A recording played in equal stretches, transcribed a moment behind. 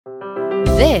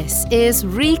This is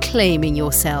Reclaiming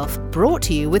Yourself, brought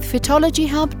to you with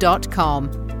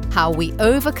fitologyhub.com. How we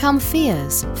overcome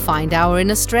fears, find our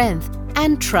inner strength,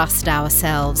 and trust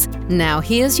ourselves. Now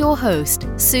here's your host,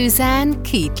 Suzanne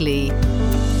Keatley.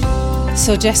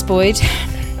 So Jess Boyd,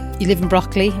 you live in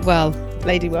Broccoli. Well,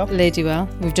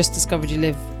 Ladywell. We've just discovered you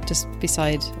live just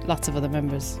beside lots of other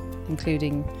members,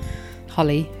 including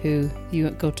Holly, who you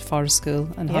go to forest school,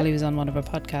 and Yep. Holly was on one of our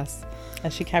podcasts.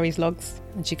 And she carries logs.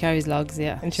 And she carries logs,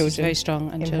 yeah. And children. She's very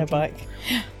strong. And in children. her bike.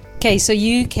 Okay, so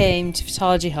you came to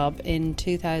Photology Hub in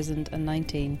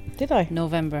 2019. Did I?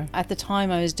 November. At the time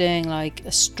I was doing like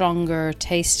a stronger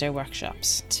taster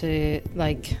workshops to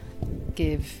like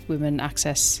give women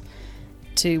access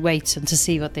to weights and to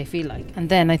see what they feel like. And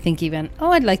then I think he went,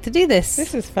 oh, I'd like to do this.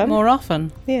 This is fun. More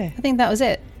often. Yeah. I think that was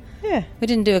it. Yeah. We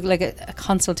didn't do a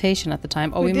consultation at the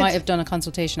time. Or we did. might have done a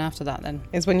consultation after that then.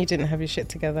 It's when you didn't have your shit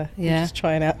together. Yeah. You're just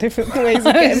trying out different ways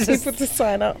of getting people to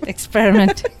sign up.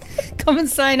 Experiment. Come and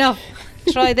sign up.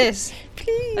 Try this.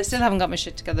 Please. I still haven't got my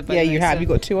shit together. By Yeah, the way, you have. so- You've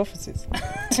got 2 offices.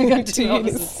 I got 2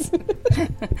 units.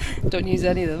 Don't use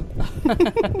any of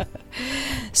them.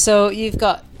 So you've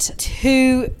got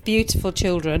 2 beautiful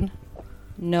children.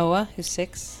 Noah, who's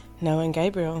 6. Noah and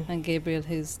Gabriel. And Gabriel,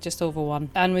 who's just over 1.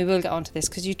 And we will get onto this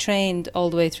because you trained all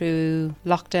the way through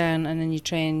lockdown, and then you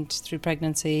trained through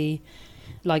pregnancy.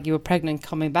 Like you were pregnant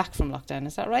coming back from lockdown.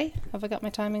 Is that right? Have I got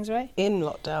my timings right? In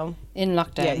lockdown. In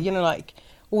lockdown. Yeah, you know, like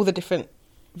all the different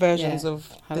versions Yeah, of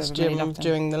however this many gym lockdowns.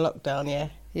 during the lockdown, yeah.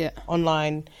 Yeah.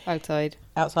 Online, Outside.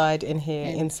 outside, in here,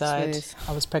 In inside. space.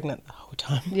 I was pregnant the whole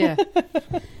time. Yeah.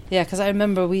 Yeah, because I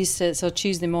remember we used to, so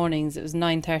Tuesday mornings, it was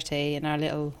 9:30 in our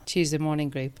little Tuesday morning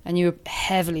group, and you were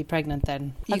heavily pregnant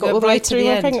then. You I got all the way right to through the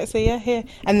my end. pregnancy, yeah, here.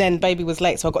 And then baby was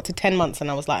late, so I got to 10 months and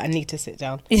I was like, I need to sit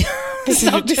down. This This is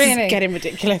getting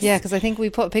ridiculous. Yeah, because I think we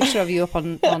put a picture of you up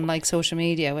on like social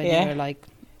media when Yeah. you were like,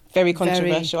 Very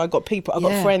controversial. I got people, I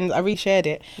got Yeah. friends, I reshared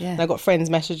it. yeah. And I got friends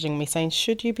messaging me saying,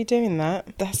 should you be doing that?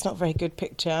 That's not a very good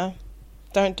picture.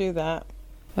 Don't do that.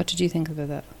 What did you think about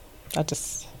that? I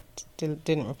just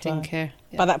didn't reply. Didn't care.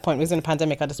 By that point, it was in a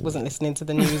pandemic. I just wasn't listening to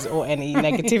the news or any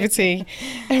negativity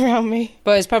around me.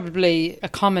 But it's probably a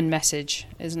common message,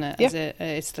 isn't it? Yeah.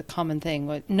 It's the common thing.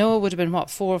 Well, Noah would have been, what,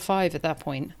 4 or 5 at that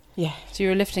point? Yeah. So you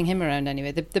were lifting him around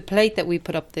anyway. The plate that we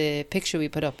put up, the picture we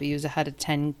put up, you had a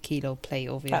 10-kilo plate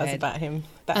over your That was head. about him.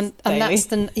 That's and daily.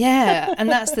 that's and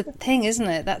that's the thing, isn't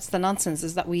it? That's the nonsense,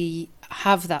 is that we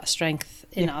have that strength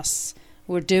in us.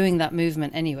 We're doing that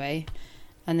movement anyway,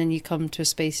 and then you come to a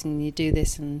space and you do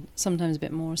this, and sometimes a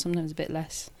bit more, sometimes a bit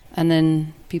less, and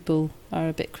then people are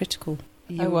a bit critical.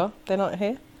 Oh, well, they're not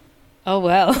here. Oh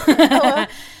well. Oh, well.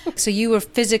 So you were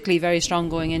physically very strong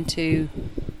going into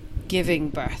giving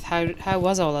birth. How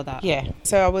was all of that? Yeah.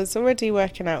 So I was already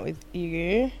working out with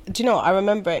you. Do you know what? I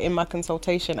remember in my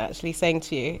consultation actually saying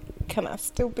to you, can I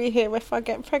still be here if I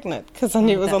get pregnant? Because I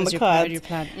knew it was That on the your cards. Your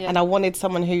plan. Yeah. And I wanted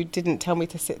someone who didn't tell me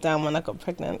to sit down when I got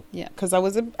pregnant. Yeah. Because I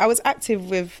was active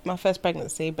with my first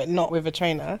pregnancy, but not with a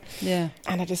trainer. Yeah.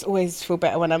 And I just always feel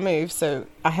better when I move. So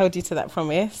I held you to that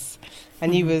promise.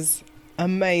 And you was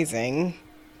amazing,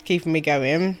 keeping me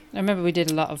going. I remember we did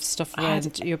a lot of stuff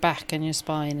around your back and your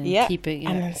spine and keeping.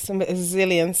 And then some a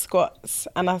zillion squats,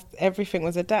 and everything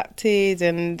was adapted.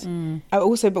 And I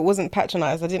also, but wasn't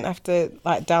patronised. I didn't have to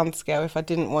like downscale if I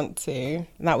didn't want to.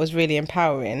 And that was really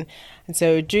empowering. And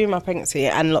so during my pregnancy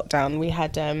and lockdown, we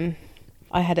had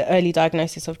I had an early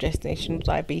diagnosis of gestational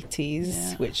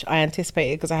diabetes, which I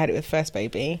anticipated because I had it with first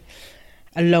baby.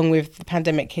 Along with the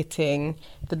pandemic hitting,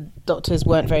 the doctors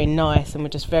weren't very nice and were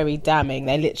just very damning.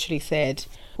 They literally said,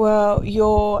 well,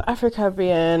 you're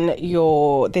Afro-Caribbean,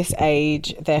 you're this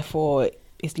age, therefore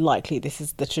it's likely this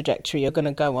is the trajectory you're going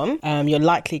to go on. You're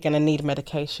likely going to need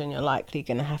medication, you're likely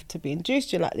going to have to be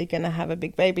induced, you're likely going to have a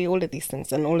big baby, all of these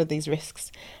things and all of these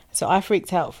risks. So I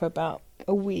freaked out for about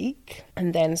a week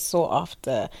and then sought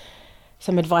after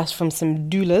some advice from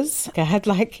some doulas. I had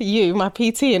like you, my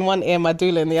PT in one ear, my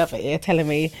doula in the other ear, telling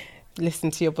me, listen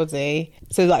to your body.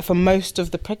 So like for most of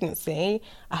the pregnancy,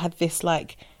 I had this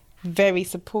like very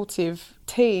supportive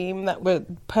team that were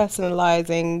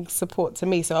personalising support to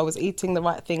me. So I was eating the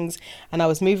right things and I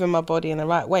was moving my body in the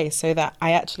right way so that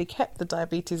I actually kept the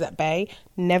diabetes at bay,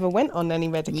 never went on any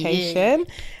medication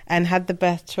and had the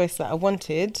birth choice that I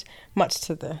wanted, much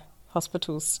to the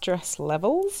hospital's stress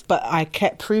levels, but I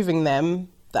kept proving them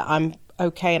that I'm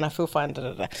okay and I feel fine.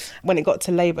 When it got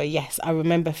to labour, yes, I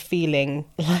remember feeling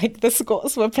like the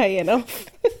squats were paying off.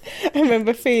 I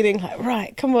remember feeling like,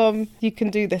 right, come on, you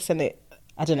can do this. And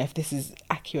I don't know if this is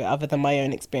accurate other than my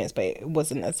own experience, but it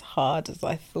wasn't as hard as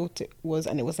I thought it was,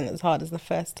 and it wasn't as hard as the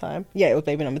first time. Yeah, it was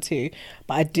baby number 2,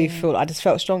 but I do feel, I just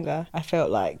felt stronger. I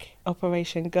felt like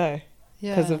Operation Go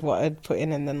because of what I'd put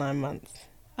in the 9 months.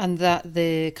 And that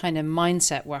the kind of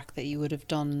mindset work that you would have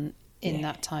done in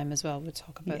that time as well, we'll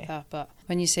talk about that. But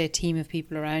when you say a team of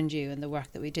people around you and the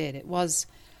work that we did, it was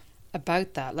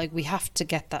about that. Like, we have to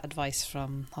get that advice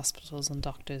from hospitals and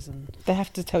doctors, and they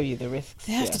have to tell you the risks.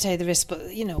 They have to tell you the risks,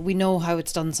 but you know, we know how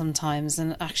it's done sometimes,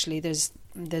 and actually there's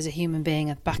a human being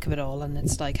at the back of it all, and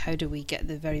it's like, how do we get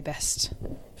the very best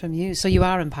from you so you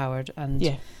are empowered, and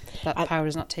that power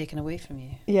is not taken away from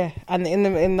you. Yeah, and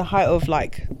in the height of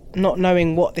like not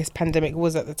knowing what this pandemic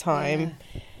was at the time,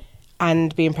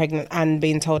 and being pregnant and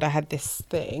being told I had this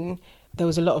thing, there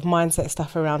was a lot of mindset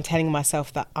stuff around telling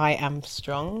myself that I am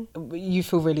strong. You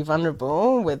feel really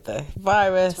vulnerable with the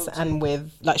virus and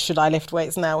with, like, should I lift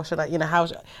weights now? Or should I, you know, how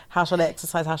should I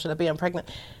exercise? How should I be? I'm pregnant.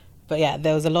 But yeah,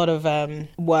 there was a lot of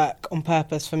work on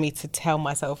purpose for me to tell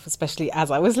myself, especially as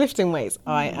I was lifting weights,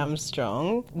 I am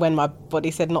strong. When my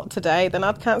body said not today, then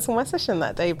I'd cancel my session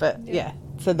that day. But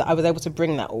so that I was able to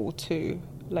bring that all to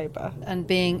labour. And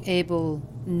being able,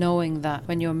 knowing that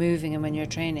when you're moving and when you're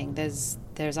training, there's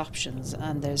options,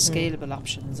 and there's scalable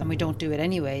options, and we don't do it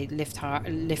anyway, lift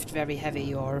very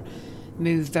heavy or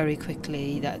move very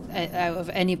quickly, that out of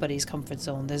anybody's comfort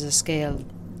zone. There's a scale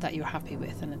that you're happy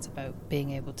with, and it's about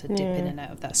being able to dip in and out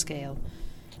of that scale.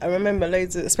 I remember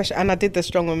loads of, especially, and I did the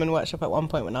Strong Women workshop at one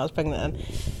point when I was pregnant,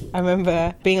 and I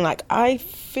remember being like, I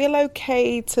feel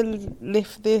okay to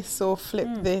lift this or flip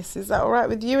this, is that all right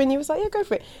with you? And you was like, yeah, go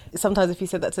for it. Sometimes if you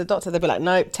said that to the doctor, they'd be like,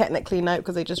 no, technically no,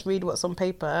 because they just read what's on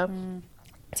paper.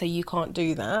 So you can't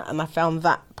do that. And I found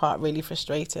that part really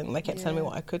frustrating. They kept telling me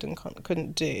what I could and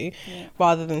couldn't do,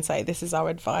 rather than say, this is our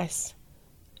advice.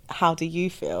 How do you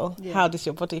feel? How does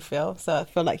your body feel? So I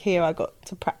feel like here I got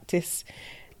to practice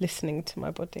listening to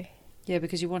my body. Yeah,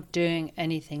 because you weren't doing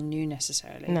anything new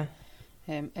necessarily. No.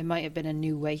 It might have been a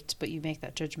new weight, but you make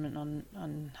that judgment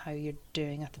on how you're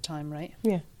doing at the time, right?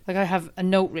 Yeah. Like, I have a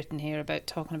note written here about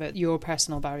talking about your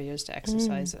personal barriers to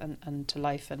exercise and to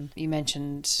life. And you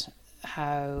mentioned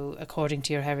how, according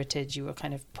to your heritage, you were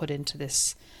kind of put into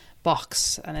this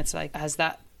box. And it's like, has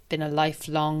that been a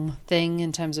lifelong thing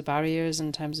in terms of barriers,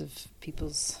 in terms of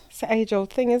people's... It's an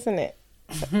age-old thing, isn't it?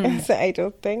 It's an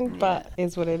age-old thing, but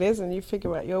it's what it is, and you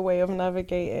figure out your way of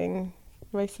navigating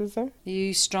racism. Are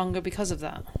you stronger because of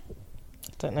that?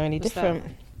 I don't know any different.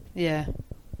 Yeah.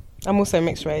 I'm also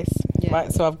mixed race,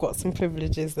 right? So I've got some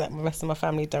privileges that the rest of my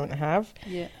family don't have.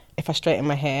 Yeah. If I straighten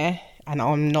my hair and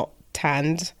I'm not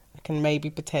tanned, I can maybe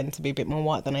pretend to be a bit more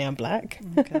white than I am black.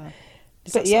 Okay.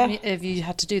 But have you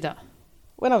had to do that?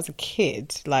 When I was a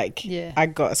kid, I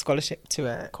got a scholarship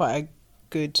to quite a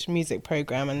good music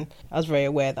program, and I was very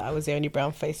aware that I was the only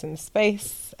brown face in the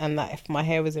space, and that if my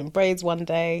hair was in braids one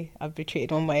day, I'd be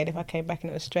treated one way, and if I came back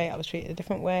and it was straight, I was treated a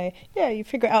different way. Yeah, you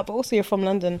figure it out, but also you're from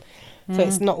London, so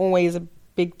it's not always a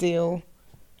big deal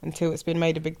until it's been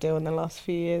made a big deal in the last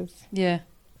few years. Yeah,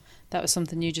 that was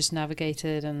something you just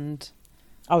navigated, and...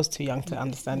 I was too young to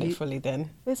understand it fully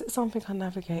then. Is it something I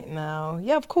navigate now?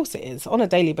 Yeah, of course it is, on a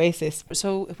daily basis.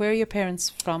 So where are your parents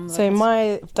from? So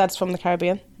my dad's from the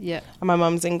Caribbean. Yeah. And my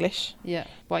mum's English. Yeah,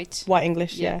 white. White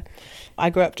English, yeah. I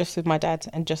grew up just with my dad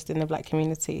and just in the black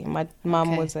community. My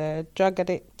mum was a drug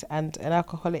addict and an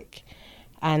alcoholic,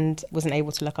 and wasn't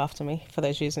able to look after me for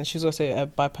those reasons. She was also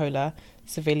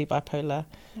severely bipolar.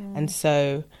 And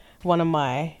so one of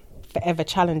my forever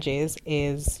challenges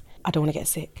is... I don't want to get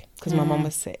sick because my mum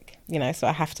was sick, so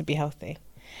I have to be healthy,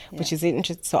 which is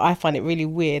interesting. So I find it really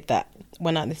weird that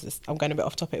I'm going a bit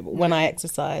off topic, but when I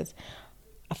exercise,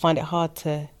 I find it hard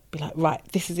to be like, right,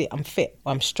 this is it, I'm fit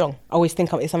or I'm strong. I always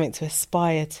think it's something to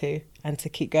aspire to and to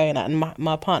keep going at. And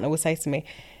my partner will say to me,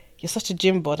 you're such a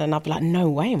gym bod. And I'll be like,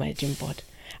 no way am I a gym bod.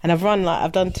 And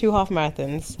I've done 2 half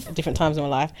marathons at different times in my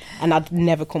life, and I'd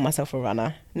never call myself a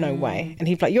runner. No way. And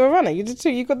he'd be like, you're a runner, you did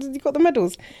too, you got the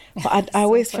medals. But I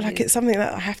always feel like it's something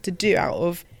that I have to do out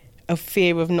of a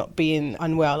fear of not being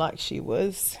unwell like she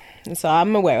was. And so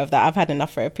I'm aware of that. I've had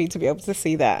enough therapy to be able to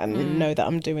see that and know that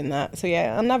I'm doing that. So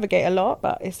yeah, I navigate a lot,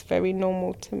 but it's very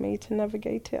normal to me to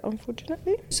navigate it,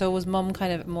 unfortunately. So was mum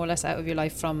kind of more or less out of your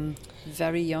life from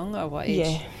very young, or what age?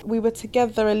 Yeah, we were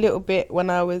together a little bit when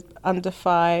I was under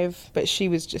 5, but she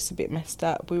was just a bit messed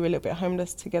up. We were a little bit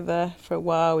homeless together for a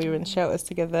while. We were in shelters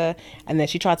together, and then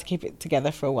she tried to keep it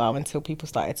together for a while until people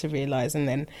started to realise, and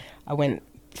then I went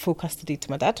full custody to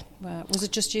my dad. Wow. Was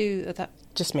it just you at that?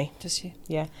 Just me. Just you?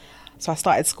 Yeah. So I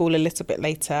started school a little bit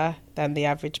later than the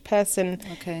average person.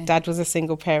 Okay. Dad was a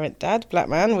single parent dad, black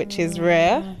man, which is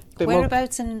rare.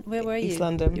 Whereabouts in, where were you? East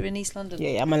London. You're in East London?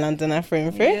 Yeah, I'm a Londoner through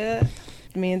and through. Yeah.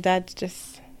 Me and Dad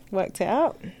just worked it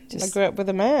out. I grew up with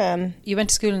a man. You went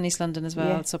to school in East London as well,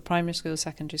 Yeah. so primary school,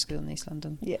 secondary school in East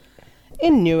London. Yeah.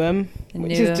 In Newham,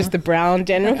 which is just the brown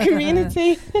general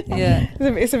community. Yeah.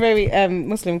 It's a very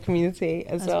Muslim community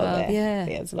as well there. Yeah.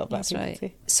 Yeah, there's a lot of black people right. too.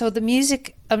 So the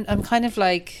music, I'm kind of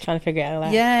like... Trying to figure it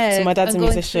out. Yeah. So my dad's I'm a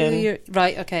going musician. through your-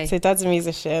 right, okay. So Dad's a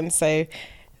musician. So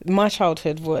my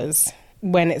childhood was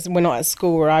when we're not at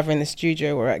school, we're either in the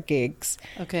studio or at gigs.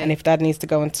 Okay. And if Dad needs to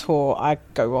go on tour, I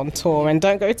go on tour and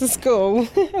don't go to school,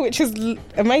 which is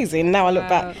amazing. Now I look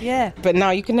back. Yeah. But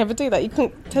now you can never do that. You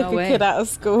couldn't take a kid out of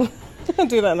school. I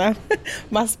do that now.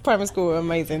 My primary school were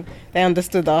amazing. They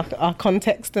understood our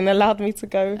context and allowed me to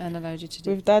go. And allowed you to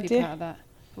do with Dad, be part of that.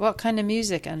 What kind of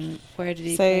music and where did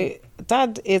he play? So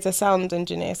Dad is a sound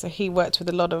engineer, so he worked with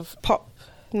a lot of pop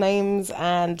names,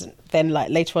 and then like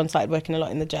later on started working a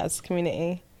lot in the jazz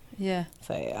community. Yeah.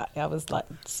 So I was like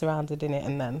surrounded in it,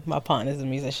 and then my partner's a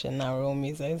musician. Now we're all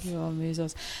musos. You're all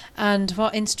musos. And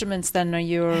what instruments then are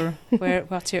your?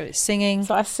 What's your singing?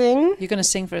 So I sing. You're going to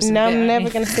sing for us? No, in a bit, I'm never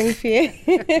aren't going to sing for you.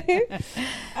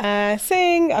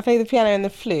 Sing. I play the piano and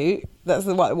the flute. That's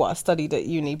what I studied at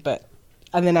uni,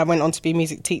 and then I went on to be a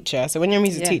music teacher. So when you're a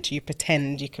music teacher, you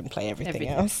pretend you can play everything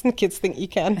else. Kids think you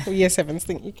can. Or year sevens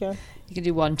think you can. You can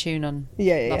do one tune on.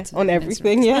 Yeah. On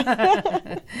everything.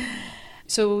 Yeah.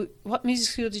 So what music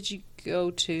school did you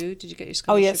go to? Did you get your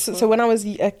scholarship? Oh yeah. So when I was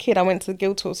a kid, I went to the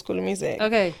Guildhall School of Music.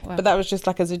 Okay. Wow. But that was just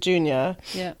like as a junior.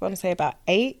 Yeah. I want to say about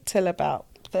 8 till about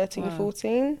 13,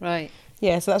 14. Right.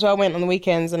 Yeah, so that's where I went on the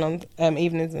weekends and on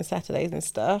evenings and Saturdays and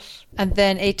stuff. And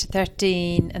then 8 to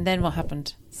 13, and then what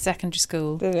happened? Secondary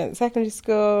school. Then went to secondary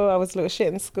school. I was a little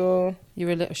shit in school. You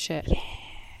were a little shit. Yeah.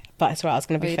 But it's right, I was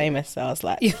going to be famous, so I was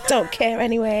like, don't care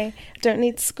anyway. Don't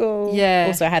need school. Yeah.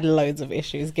 Also, I had loads of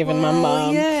issues given my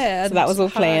mum. Yeah. So that was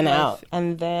all playing out.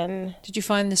 And then... Did you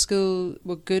find the school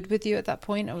were good with you at that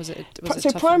point, or was it So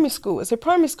primary school. So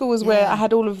primary school was where I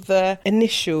had all of the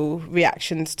initial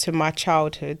reactions to my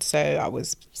childhood. So I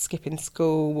was skipping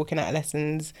school, walking out of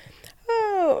lessons.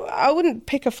 I wouldn't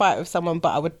pick a fight with someone, but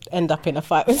I would end up in a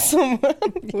fight with someone.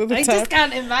 I just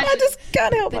can't imagine. I just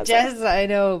can't help myself. The Jess that I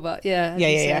know, but yeah.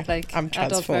 Yeah. Like I'm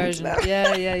transformed now.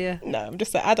 Yeah. No, I'm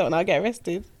just an adult and I get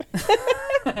arrested.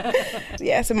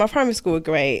 Yeah, so my primary school were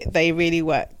great. They really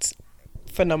worked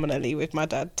phenomenally with my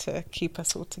dad to keep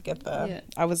us all together. Yeah.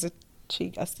 I was a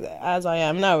cheek as I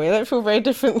am now. I don't feel very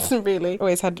different, really.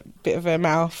 Always had a bit of a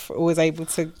mouth, always able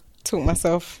to talk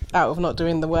myself out of not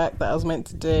doing the work that I was meant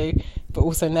to do, but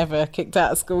also never kicked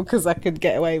out of school because I could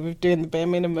get away with doing the bare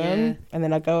minimum. Yeah. And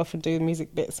then I'd go off and do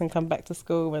music bits and come back to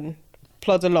school and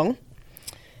plod along.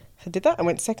 So I did that. I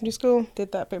went to secondary school,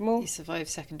 did that a bit more. You survived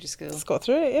secondary school. Just got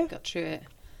through it, yeah. Got through it.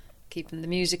 Keeping the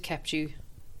music kept you.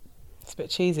 It's a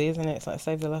bit cheesy, isn't it? It's like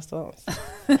Save the Last Dance.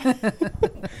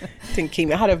 Didn't keep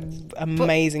me. I had an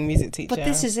amazing music teacher. But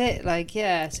this is it, like,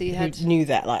 yeah. So you had... who knew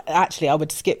that. Like, actually, I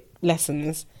would skip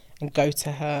lessons and go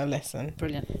to her lesson.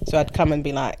 Brilliant. So I'd come and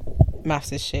be like,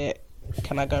 maths is shit.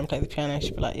 Can I go and play the piano?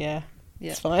 She'd be like, yeah.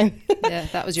 It's fine. Yeah,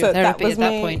 that was your therapy at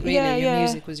that point, really. Yeah, your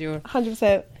music was your...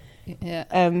 100%. Yeah.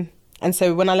 And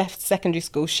so when I left secondary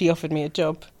school, she offered me a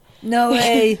job. No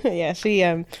way. Yeah,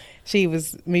 she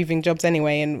was moving jobs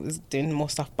anyway and was doing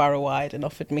more stuff borough-wide and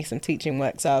offered me some teaching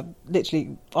work. So I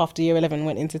literally, after year 11,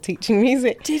 went into teaching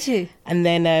music. Did you? And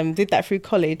then did that through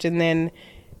college, and then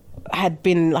had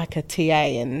been like a TA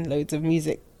in loads of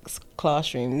music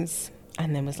classrooms,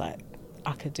 and then was like,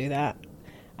 I could do that.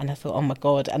 And I thought, oh my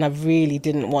God. And I really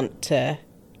didn't want to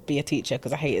be a teacher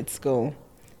because I hated school,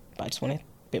 but I just wanted a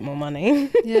bit more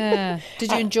money. Yeah.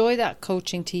 Did you enjoy that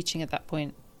coaching, teaching at that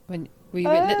point? When were you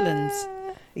at Litlands?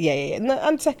 Yeah. No,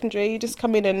 and secondary, you just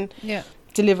come in and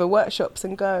deliver workshops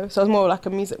and go. So I was more like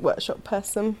a music workshop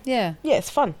person. Yeah. Yeah,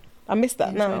 it's fun. I miss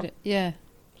that now. It. Yeah.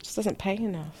 It just doesn't pay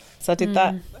enough. So I did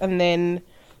that, and then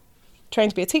trained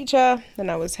to be a teacher. Then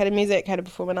I was head of music, head of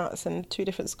performing arts in 2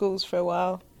 different schools for a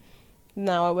while.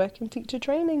 Now I work in teacher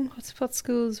training. What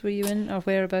schools were you in, or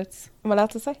whereabouts? Am I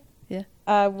allowed to say? Yeah.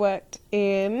 I worked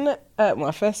in,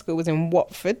 my first school was in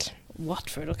Watford.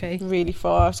 Watford, okay. Really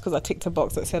far, because I ticked a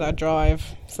box that said I drive.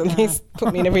 So they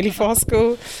put me in a really far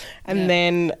school. And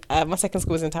then my second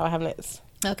school was in Tower Hamlets.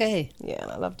 Okay. Yeah,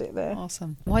 and I loved it there.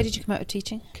 Awesome. Why did you come out of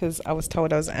teaching? Because I was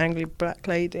told I was an angry black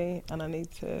lady and I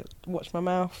need to watch my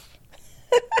mouth.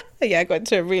 Yeah, I got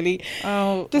into a really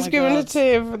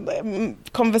discriminative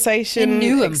conversation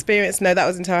experience. No, that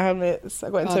was in Tower Hamlets. I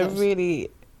got into a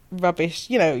really rubbish.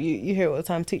 You know, you hear all the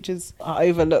time, teachers are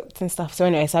overlooked and stuff. So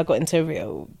anyway, so I got into a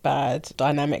real bad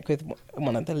dynamic with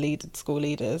one of the school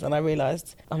leaders, and I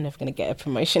realised I'm never going to get a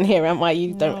promotion here, am I?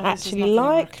 You don't actually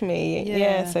like me.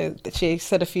 Yeah. So she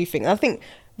said a few things. I think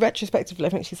retrospectively, I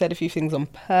think she said a few things on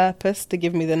purpose to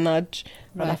give me the nudge,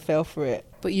 and I fell for it.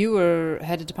 But you were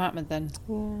head of department then?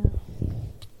 Yeah.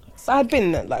 So I'd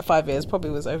been there like 5 years,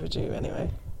 probably was overdue anyway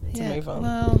to move on.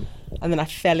 Well, and then I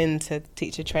fell into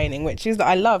teacher training, which is that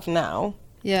I love now.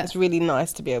 Yeah. It's really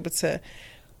nice to be able to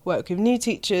work with new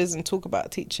teachers and talk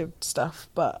about teacher stuff,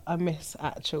 but I miss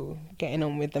actual getting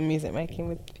on with the music making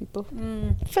with people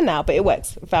for now. But it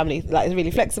works. Family, like, it's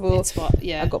really flexible. It's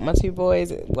I got my 2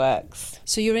 boys. It works.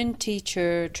 So you're in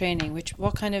teacher training.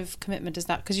 What kind of commitment is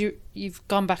that? Because you've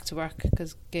gone back to work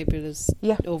because Gabriel is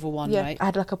over 1, right? I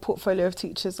had like a portfolio of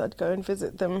teachers. I'd go and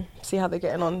visit them, see how they're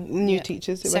getting on. New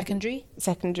teachers. Secondary.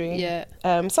 Yeah.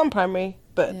 Some primary,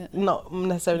 but not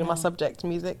necessarily my subject,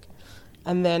 music.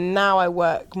 And then now I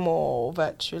work more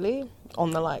virtually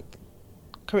on the like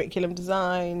curriculum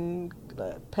design,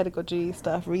 pedagogy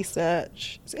stuff,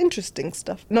 research. It's interesting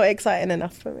stuff. Not exciting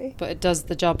enough for me. But it does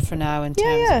the job for now in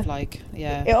terms of like,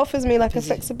 It offers me like a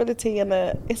flexibility and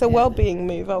it's a well-being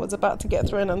move. I was about to get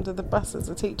thrown under the bus as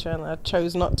a teacher, and I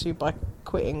chose not to by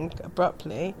quitting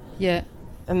abruptly. Yeah.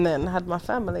 And then had my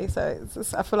family, so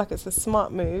I feel like it's a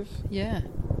smart move. Yeah.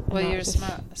 Well, you're a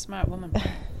smart woman.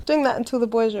 Doing that until the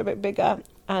boys are a bit bigger,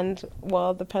 and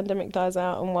while the pandemic dies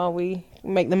out, and while we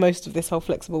make the most of this whole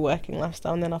flexible working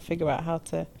lifestyle, and then I'll figure out how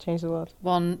to change the world.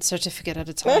 1 certificate at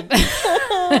a time.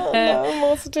 No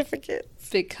more certificates.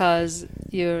 Because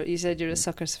you said you're a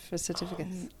sucker for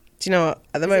certificates. Do you know what?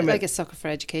 At the moment, like a sucker for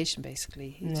education,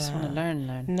 basically. You just want to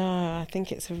learn. No, I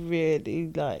think it's a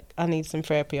really I need some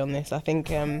therapy on this. I think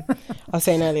I was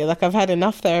saying earlier, like, I've had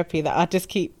enough therapy that I just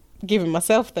keep giving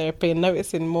myself therapy and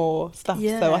noticing more stuff.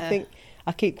 So I think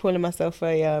I keep calling myself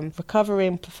a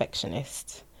recovering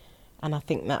perfectionist, and I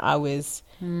think that I was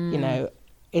you know,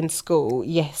 in school,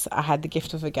 yes, I had the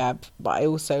gift of the gab, but I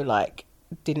also like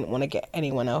didn't want to get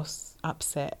anyone else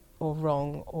upset or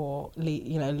wrong or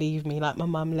leave me. Like, my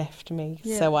mum left me,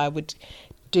 so I would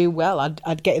do well.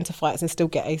 I'd get into fights and still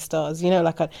get A stars,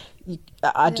 like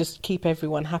I'd just keep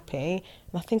everyone happy.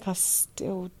 And I think I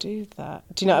still do that.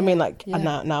 Do you know what I mean? Like,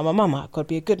 now I'm a mum, I've got to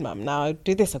be a good mum. Now I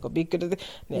do this, I've got to be good at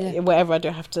this. Whatever I do,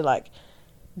 I have to like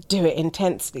do it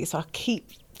intensely. So I keep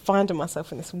finding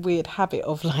myself in this weird habit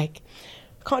of like,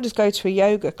 I can't just go to a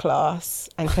yoga class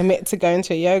and commit to going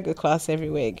to a yoga class every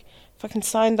week. If I can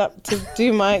sign up to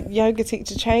do my yoga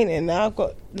teacher training, now I've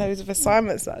got loads of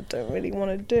assignments that I don't really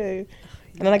want to do.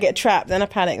 And then I get trapped, then I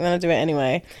panic, and then I do it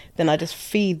anyway. Then I just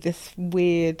feed this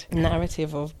weird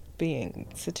narrative of being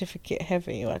certificate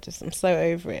heavy. I'm so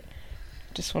over it.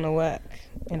 I just want to work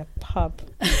in a pub.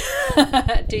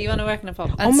 Do you want to work in a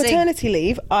pub? On maternity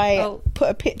leave, I put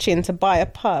a pitch in to buy a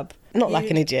pub. Not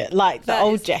like an idiot, like the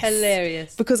old Jess.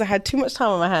 Hilarious. Because I had too much time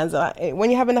on my hands.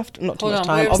 When you have enough, not too much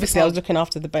time, obviously I was looking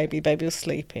after the baby was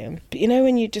sleeping. But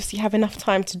when you have enough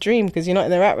time to dream because you're not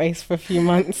in the rat race for a few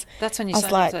months. That's when you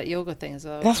signed up to that yoga thing as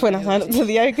well. That's when I signed up to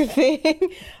the yoga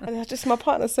thing. And my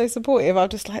partner's so supportive. I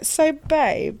was just like, so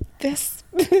babe, this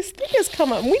thing has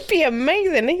come up and we'd be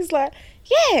amazing. And he's like,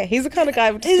 yeah, he's the kind of guy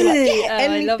who would just be like,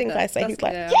 anything I say. He's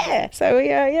like, yeah. So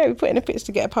we put in a pitch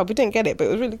to get a pub. We didn't get it, but it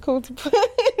was really cool to put in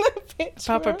a pitch.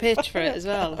 Proper pitch for it as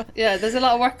well. Yeah, there's a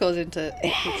lot of work goes into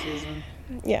pitches.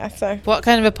 Yeah, so. What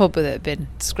kind of a pub would it have been?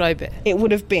 Describe it. It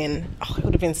would have been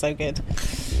so good.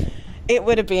 It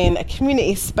would have been a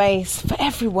community space for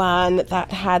everyone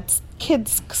that had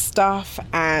kids stuff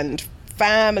and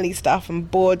family stuff and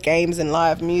board games and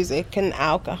live music and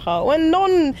alcohol and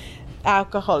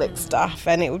non-alcoholic stuff,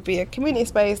 and it would be a community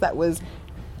space that was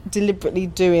deliberately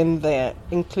doing the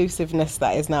inclusiveness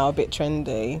that is now a bit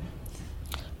trendy,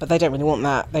 but they don't really want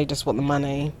that. They just want the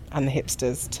money and the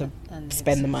hipsters to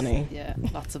spend the money. Yeah,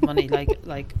 lots of money,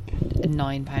 like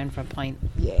 £9 for a pint.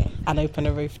 Yeah, and open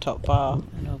a rooftop bar.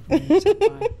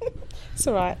 It's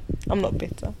all right, I'm not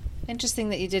bitter. Interesting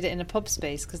that you did it in a pub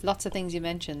space, because lots of things you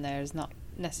mentioned there is not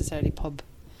necessarily pub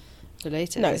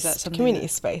related. No, it's community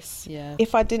space. Yeah.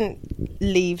 If I didn't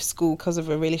leave school because of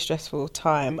a really stressful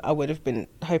time, I would have been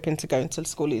hoping to go into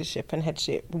school leadership and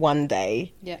headship one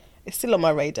day. Yeah. It's still on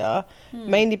my radar,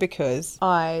 mainly because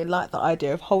I like the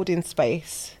idea of holding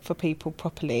space for people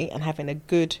properly and having a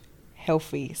good,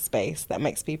 healthy space that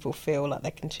makes people feel like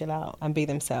they can chill out and be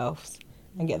themselves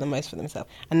and get the most for themselves.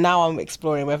 And now I'm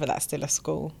exploring whether that's still a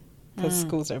school. because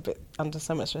schools are a bit under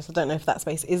so much stress. I don't know if that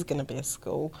space is going to be a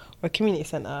school or a community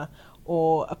centre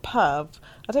or a pub.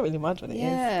 I don't really mind what it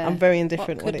is. I'm very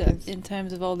indifferent what it is. In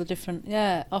terms of all the different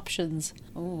options.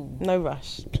 Ooh. No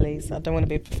rush, please. I don't want to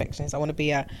be a perfectionist. I want to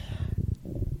be a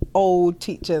old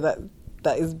teacher that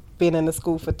has been in a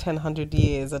school for 100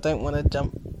 years. I don't want to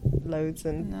jump loads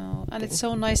and it's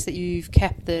so nice that you've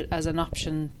kept it as an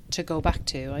option to go back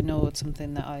to. I know it's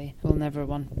something that I will never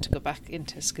want to go back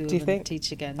into school. Do you think?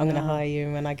 Teach again. I'm going to hire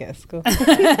you when I get a school.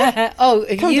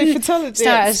 If come you do photology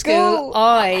start at a school,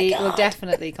 I Oh will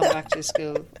definitely come back to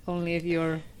school, only if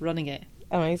you're running it.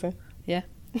 Amazing. Yeah,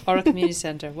 or a community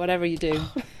centre, whatever you do.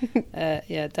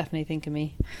 Definitely think of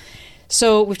me.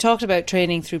 So we've talked about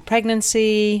training through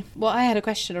pregnancy. Well, I had a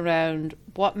question around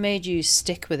what made you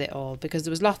stick with it all, because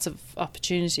there was lots of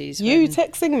opportunities. You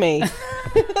texting me,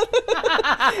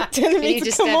 telling me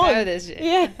to come on. Out of this.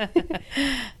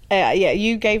 Yeah,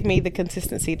 you gave me the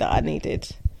consistency that I needed.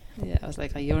 Yeah, I was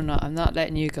like, I'm not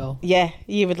letting you go. Yeah,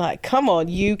 you were like, come on,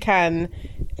 you can,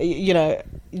 you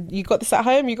got this at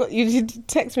home. You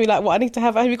text me like, what I need to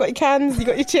have at home. You got your cans, you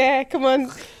got your chair. Come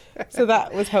on. So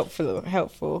that was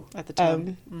helpful at the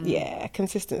time. Yeah,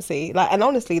 consistency. And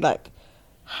honestly,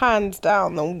 hands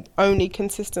down, the only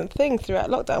consistent thing throughout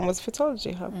lockdown was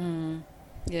Photology Hub.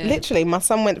 Yeah. Literally, my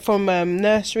son went from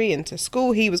nursery into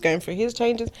school. He was going through his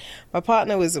changes. My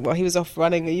partner he was off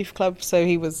running a youth club, so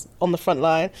he was on the front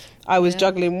line. I was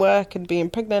juggling work and being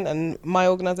pregnant, and my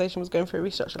organisation was going through a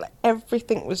restructure.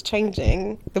 Everything was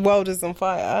changing. The world was on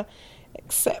fire.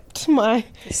 Except my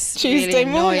Tuesday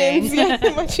mornings. Yeah,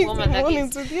 my Tuesday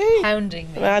mornings with you.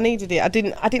 Hounding me. I needed it. I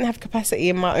didn't have capacity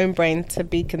in my own brain to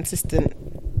be consistent.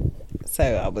 So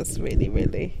I was really,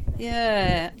 really...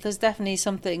 Yeah, there's definitely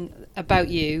something about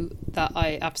you that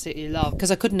I absolutely love, because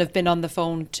I couldn't have been on the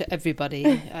phone to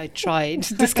everybody. I tried.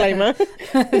 Disclaimer.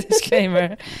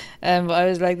 Disclaimer. But I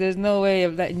was like, there's no way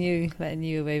of letting you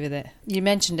away with it. You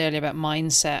mentioned earlier about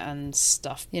mindset and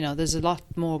stuff. There's a lot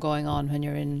more going on when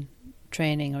you're in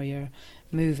training or you're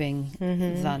moving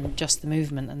than just the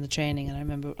movement and the training. And I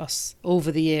remember us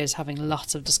over the years having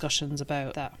lots of discussions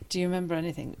about that. Do you remember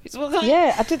anything?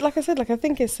 Yeah, I did. Like I said, I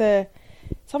think it's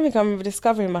something I'm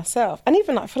discovering myself. And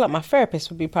even I feel like my therapist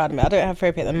would be proud of me. I don't have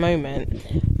therapy at the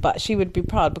moment, but she would be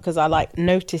proud because I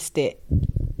noticed it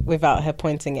without her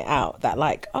pointing it out, that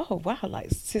oh wow,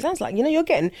 Suzanne's you're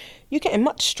getting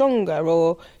much stronger,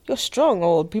 or you're strong,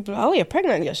 or people are, oh, you're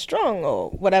pregnant, you're strong,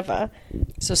 or whatever.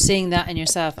 So seeing that in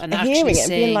yourself and hearing actually it and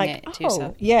saying being it to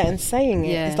yourself. Yeah, and saying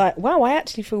it. It's wow, I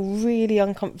actually feel really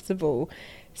uncomfortable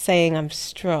saying I'm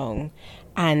strong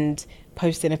and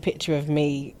posting a picture of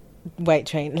me weight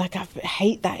training. I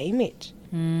hate that image.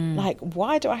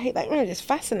 Why do I hate that image? It's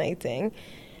fascinating.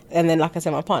 And then, like I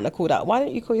said, my partner called out, why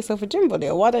don't you call yourself a gym body,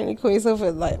 or why don't you call yourself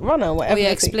a runner, or whatever. Oh yeah,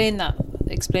 explain that.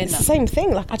 It's the same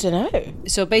thing. I don't know.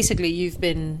 So basically, you've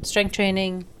been strength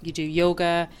training, you do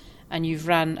yoga, and you've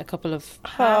ran a couple of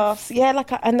halves. Yeah,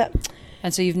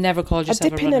 and so you've never called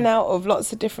yourself a runner. I dip in and out of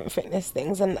lots of different fitness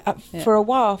things, and for a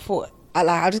while I thought,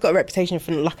 I just got a reputation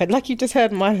for like you just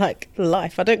heard my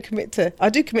life. I do commit to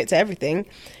everything,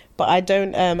 but I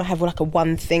don't have a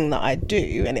one thing that I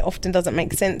do, and it often doesn't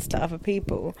make sense to other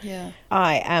people. Yeah,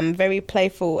 I am very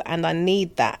playful, and I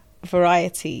need that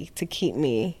variety to keep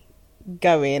me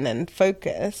going and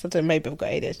focus. I don't know, maybe I've got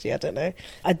ADHD, I don't know.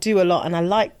 I do a lot, and I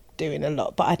like doing a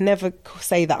lot, but I'd never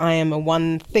say that I am a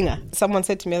one thinger. Someone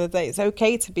said to me the other day, it's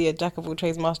okay to be a jack of all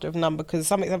trades, master of none, because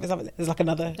something there's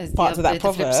another part to that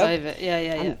proverb.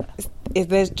 Yeah.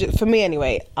 For me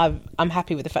anyway, I'm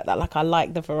happy with the fact that I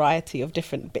like the variety of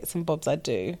different bits and bobs I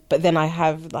do, but then I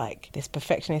have this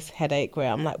perfectionist headache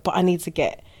where I'm but I need to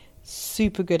get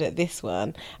super good at this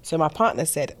one. So my partner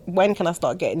said, when can I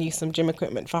start getting you some gym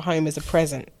equipment for home as a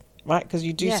present? Right, because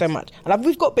you do so much, and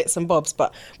we've got bits and bobs,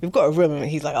 but we've got a room, and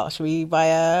he's like, oh, should we buy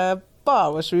a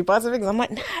bar, or should we buy some things? I'm like,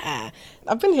 nah,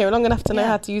 I've been here long enough to know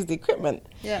how to use the equipment.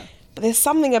 Yeah. But there's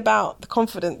something about the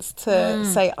confidence to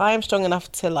say I am strong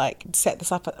enough to set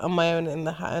this up on my own in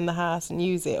the house and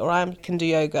use it, or I can do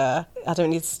yoga. I don't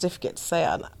need a certificate to say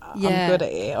I'm good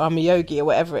at it, or I'm a yogi, or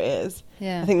whatever it is.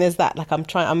 Yeah. I think there's that.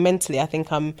 I'm mentally, I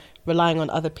think I'm relying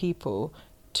on other people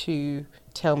to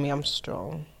tell me I'm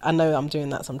strong. I know I'm doing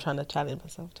that, so I'm trying to challenge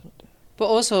myself to do it. But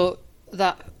also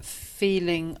that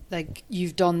feeling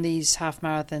you've done these half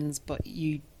marathons, but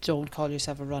you don't call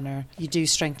yourself a runner. You do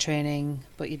strength training,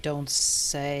 but you don't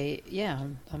say,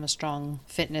 I'm a strong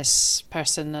fitness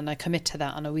person and I commit to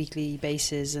that on a weekly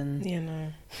basis. And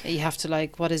you have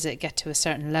to get to a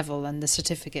certain level, and the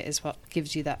certificate is what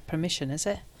gives you that permission, is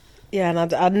it? Yeah,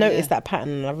 and I noticed that pattern,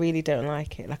 and I really don't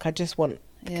like it. I just want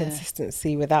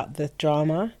consistency without the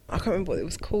drama. I can't remember what it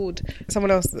was called.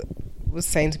 Someone else that was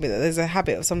saying to me that there's a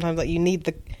habit of sometimes like you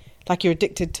need like you're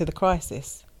addicted to the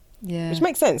crisis. Yeah. Which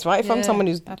makes sense, right? If I'm someone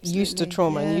who's used to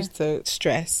trauma and Yeah. used to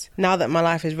stress, now that my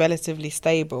life is relatively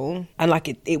stable, and like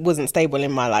it wasn't stable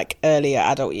in my like earlier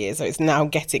adult years, so it's now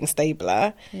getting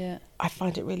stabler. Yeah. I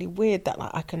find it really weird that like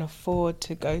I can afford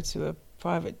to go to a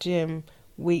private gym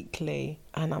weekly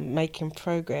and I'm making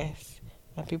progress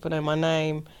and people know my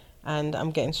name and I'm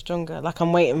getting stronger. Like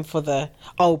I'm waiting for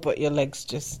but your leg's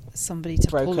just somebody to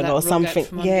broken pull that or rug something. out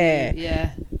from under Yeah. you.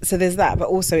 Yeah. So there's that, but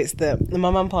also it's my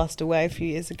mum passed away a few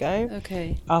years ago.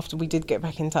 Okay. After we did get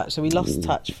back in touch, so we lost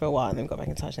touch for a while and then we got back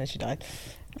in touch and then she died.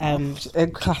 A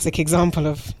classic example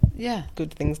of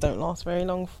good things don't last very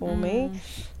long for me,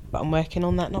 but I'm working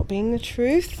on that not being the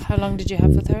truth. How long did you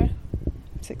have with her?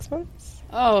 6 months.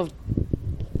 Oh,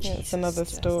 Yeah, it's another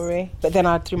story. But then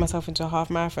I threw myself into a half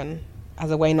marathon as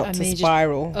a way not to just-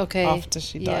 spiral okay, after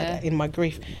she died yeah. in my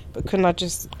grief. But couldn't I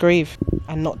just grieve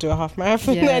and not do a half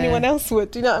marathon Yeah. that anyone else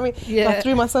would? Do you know what I mean? Yeah. I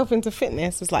threw myself into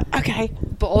fitness. It's like, okay.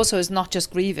 But also, it's not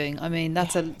just grieving. I mean,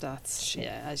 that's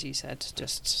as you said,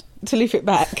 just To leave it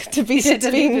back, to be To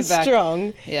leave being it back.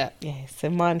 strong. yeah. Yeah, it's a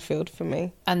minefield for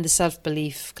me. And the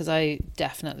self-belief, because I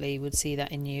definitely would see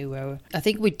that in you. Where I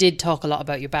think we did talk a lot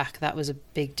about your back. That was a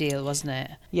big deal, wasn't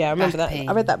it? Yeah, I remember Back that. pain.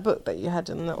 I read that book that you had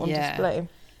on Yeah. display.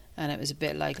 And it was a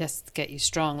bit like, let's get you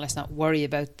strong. Let's not worry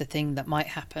about the thing that might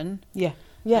happen. Yeah,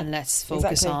 yeah. And let's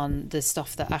focus exactly. on the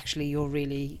stuff that actually you're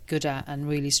really good at and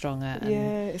really strong at. And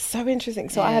Yeah, it's so interesting.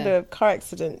 So I had a car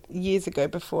accident years ago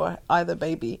before either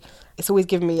baby. It's always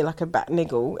given me like a back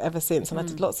niggle ever since. And I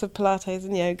did lots of Pilates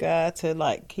and yoga to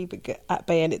like keep it at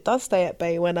bay. And it does stay at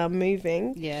bay when I'm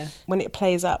moving. Yeah. When it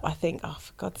plays up, I think, oh,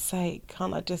 for God's sake,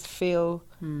 can't I just feel...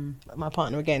 My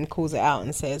partner again calls it out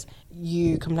and says,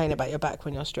 you complain about your back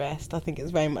when you're stressed. I think it's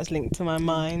very much linked to my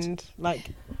mind. Like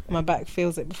my back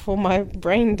feels it before my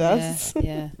brain does.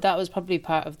 Yeah. That was probably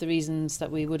part of the reasons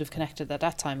that we would have connected at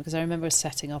that time, because I remember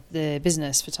setting up the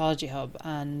business Photology Hub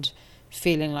and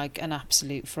feeling like an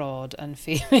absolute fraud and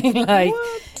feeling like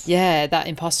that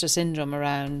imposter syndrome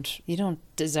around you don't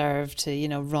deserve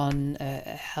to run a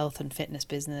health and fitness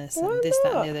business and this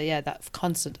that and the other. That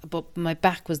constant, but my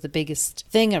back was the biggest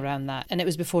thing around that, and it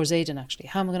was before Zayden actually.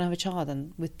 How am I going to have a child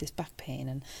and with this back pain?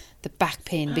 And the back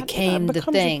pain became the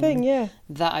thing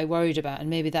that I worried about, and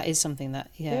maybe that is something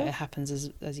that it happens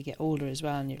as you get older as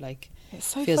well, and you're like, it's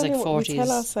so feels funny like what 40s. we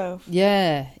tell ourselves.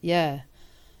 Yeah.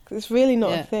 It's really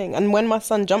not a thing. And when my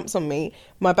son jumps on me,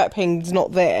 my back pain's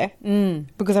not there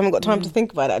because I haven't got time to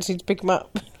think about it, actually, to pick him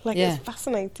up. It's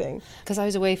fascinating. Because I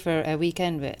was away for a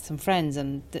weekend with some friends,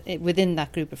 and within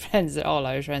that group of friends, they're all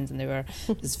Irish friends, and they were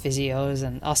there's physios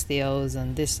and osteos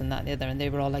and this and that and the other, and they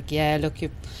were all like, yeah, look,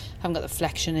 you haven't got the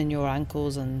flexion in your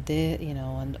ankles, and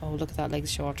and oh, look at that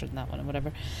leg's shorter than that one, and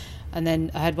whatever. And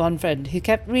then I had one friend who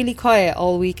kept really quiet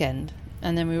all weekend,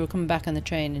 and then we were coming back on the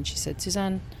train, and she said,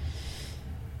 Suzanne,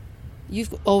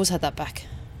 you've always had that back.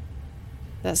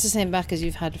 That's the same back as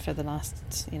you've had for the last,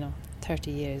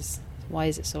 30 years. Why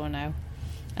is it sore now?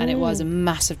 And it was a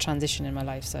massive transition in my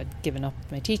life. So I'd given up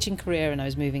my teaching career and I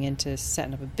was moving into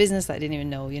setting up a business that I didn't even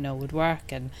know, would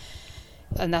work. And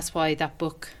that's why that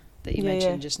book that you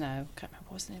mentioned just now, I can't remember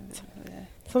what was the name of it.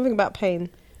 Something about pain.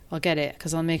 I'll get it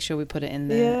because I'll make sure we put it in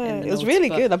the it was notes, really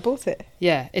good. I bought it.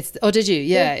 Yeah, did you?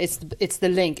 Yeah, it's the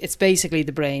link. It's basically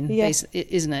the brain,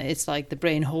 isn't it? It's like the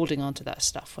brain holding on to that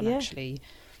stuff when actually,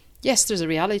 yes, there's a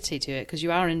reality to it because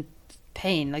you are in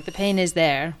pain. Like the pain is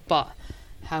there, but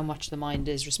how much the mind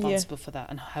is responsible for that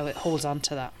and how it holds on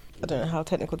to that. I don't know how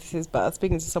technical this is, but I was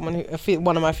speaking to someone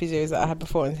one of my physios that I had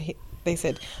before, and they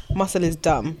said muscle is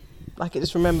dumb. Like it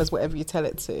just remembers whatever you tell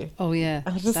it to. Oh yeah.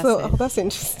 And I just thought, that's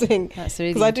interesting. That's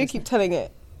really because I do keep telling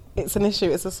it it's an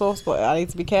issue, it's a sore spot, I need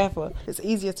to be careful. It's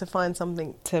easier to find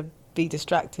something to be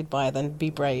distracted by than be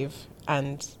brave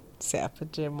and set up a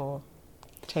gym or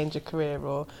change a career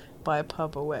or buy a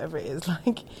pub or whatever it is.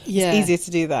 It's easier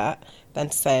to do that than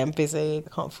to say I'm busy, I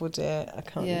can't afford it, I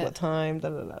can't got time, blah,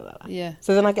 blah, blah, blah. Yeah.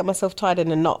 So then I get myself tied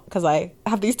in a knot because I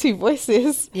have these two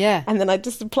voices. Yeah. And then I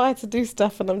just apply to do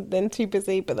stuff and I'm then too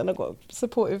busy, but then I've got a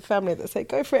supportive family that say,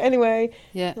 go for it anyway.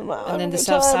 Yeah. And, like, and then the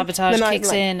self-sabotage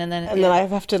kicks in and then... And then I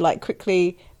have to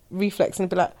quickly reflex and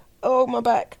be like, oh, my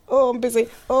back, oh, I'm busy,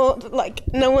 oh,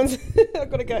 no one's...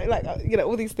 I've got to go,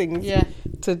 all these things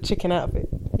to chicken out of it.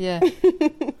 Yeah.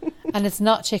 And it's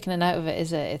not chickening out of it,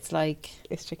 is it? It's like...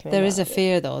 It's chickening there out is a of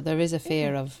fear, though. There is a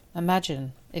fear of...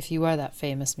 Imagine if you were that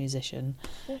famous musician.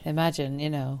 Imagine,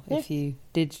 if you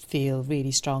did feel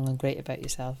really strong and great about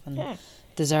yourself and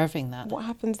deserving that. What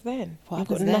happens then? What You've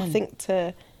happens got then? nothing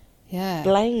to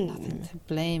blame. Nothing to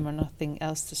blame or nothing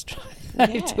else to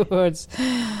strive towards.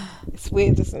 It's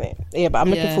weird, isn't it? Yeah, but I'm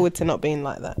looking forward to not being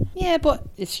like that. Yeah, but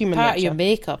it's human part nature. of your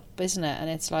makeup, isn't it? And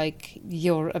it's like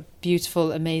you're a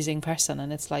beautiful, amazing person,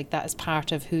 and it's like that is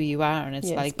part of who you are, and it's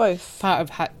like it's both part of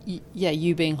how,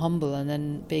 you being humble and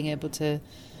then being able to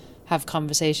have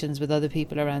conversations with other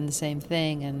people around the same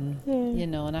thing, and you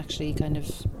know, and actually kind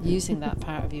of using that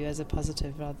part of you as a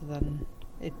positive rather than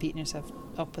it beating yourself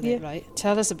up with it, right?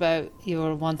 Tell us about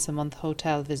your once a month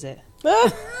hotel visit.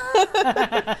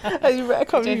 I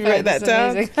can't believe you wrote that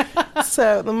down.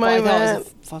 So at the moment, I thought it was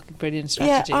a fucking brilliant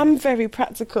strategy. Yeah, I'm very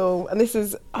practical, and this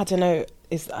is I don't know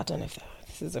if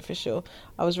this is official.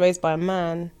 I was raised by a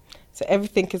man, so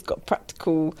everything has got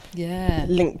practical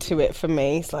linked to it for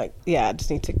me. It's like, I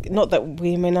just need to. Not that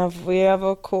women have,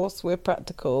 of course, we're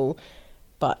practical.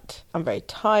 But I'm very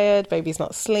tired, baby's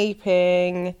not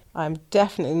sleeping. I'm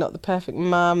definitely not the perfect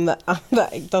mum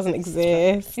that doesn't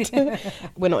exist.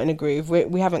 We're not in a groove.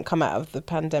 We haven't come out of the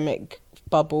pandemic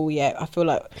bubble yet. I feel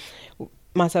like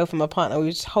myself and my partner, we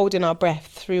were just holding our breath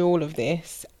through all of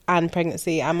this and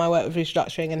pregnancy and my work with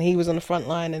restructuring, and he was on the front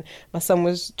line and my son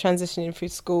was transitioning through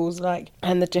schools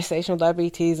and the gestational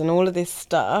diabetes and all of this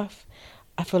stuff.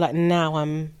 I feel like now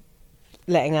I'm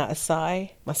letting out a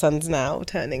sigh. My son's now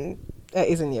turning...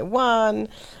 he's in year 1.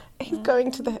 He's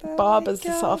going to the barber's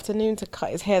this afternoon to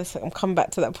cut his hair. So I'm coming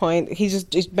back to that point. He's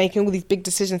just making all these big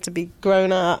decisions to be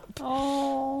grown up.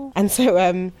 Oh. And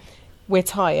so we're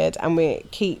tired, and we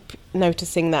keep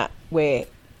noticing that we're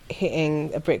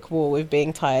hitting a brick wall with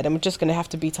being tired, and we're just going to have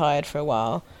to be tired for a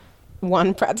while.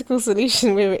 One practical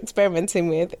solution we're experimenting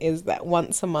with is that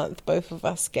once a month, both of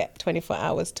us get 24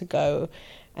 hours to go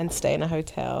and stay in a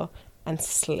hotel and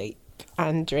sleep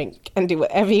and drink and do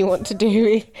whatever you want to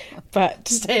do, but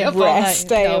stay up all night.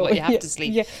 But you have to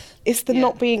sleep. Yeah, it's the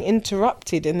not being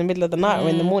interrupted in the middle of the night or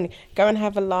in the morning. Go and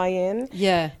have a lie-in.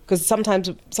 Yeah, because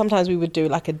sometimes we would do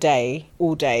like a day,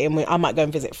 all day, and I might go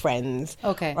and visit friends.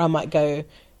 Okay, or I might go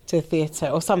to a theatre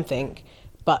or something.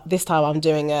 But this time I'm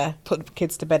doing put the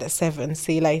kids to bed at 7.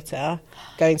 See you later.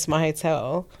 Going to my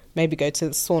hotel. Maybe go to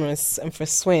the sauna and for a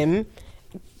swim.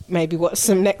 Maybe watch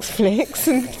some Netflix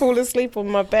and fall asleep on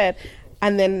my bed.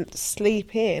 And then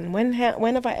sleep in. When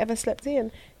have I ever slept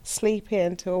in? Sleep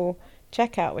in till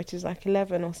checkout, which is like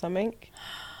 11 or something.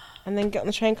 And then get on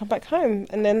the train, come back home,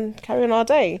 and then carry on our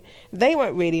day. They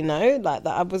won't really know like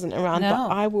that I wasn't around,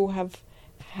 but I will have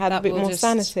had a bit more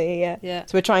sanity. Yeah.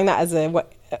 So we're trying that as a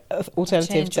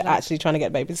alternative to actually trying to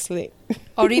get baby to sleep.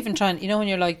 Or even trying, when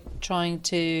you're like trying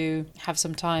to have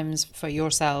some times for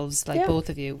yourselves, like both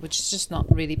of you, which is just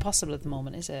not really possible at the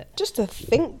moment, is it? Just to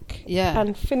think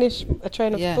and finish a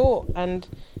train of thought and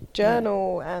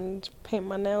journal and paint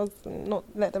my nails and not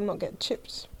let them not get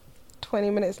chipped 20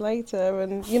 minutes later,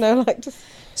 and just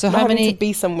so how many to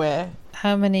be somewhere.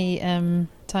 How many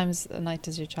times a night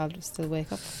does your child still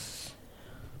wake up?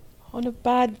 On a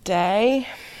bad day,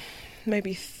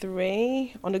 maybe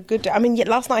 3. On a good day, I mean,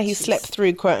 last night he slept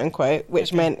through, quote unquote,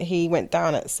 which meant he went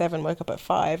down at 7, woke up at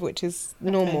 5, which is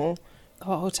normal.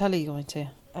 What hotel are you going to?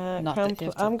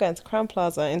 I'm going to Crown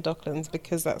Plaza in Docklands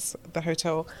because that's the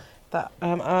hotel that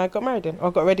I got married in. Or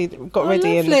got ready in before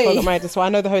I got married in. So I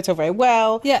know the hotel very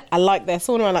well. Yeah. I like their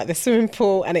sauna, I like their swimming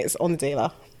pool, and it's on the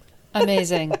dealer.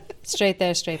 Amazing. Straight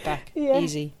there, straight back. Yeah.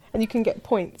 Easy. And you can get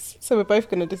points. So we're both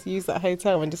going to just use that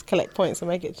hotel and just collect points and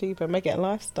make it cheaper, make it a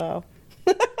lifestyle.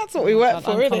 That's what we work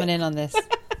for, I'm coming in on this.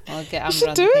 I'll get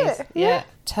Amber on do the case. It. Yeah.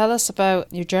 Tell us about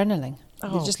your journaling.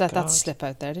 You just let that slip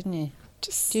out there, didn't you?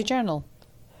 Do you journal?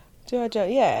 Do I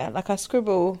journal? Yeah. Like I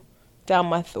scribble down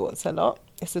my thoughts a lot.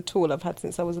 It's a tool I've had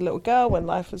since I was a little girl when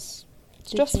life was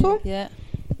stressful. Yeah.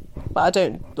 But I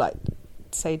don't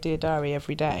say Dear Diary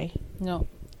every day. No.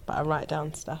 But I write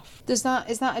down stuff. Is that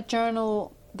a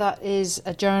journal that is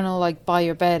a journal like by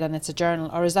your bed and it's a journal,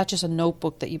 or is that just a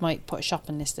notebook that you might put a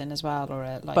shopping list in as well,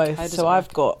 or both? So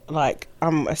I've got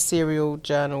I'm a serial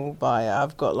journal buyer.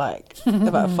 I've got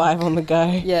about 5 on the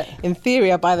go. Yeah. In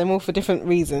theory, I buy them all for different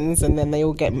reasons, and then they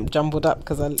all get jumbled up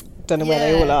because I don't know where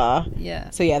they all are. Yeah.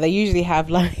 So they usually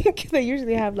have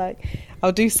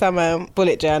I'll do some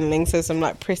bullet journaling, so some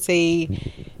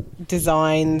pretty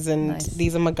designs and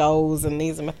these are my goals and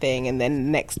these are my thing, and then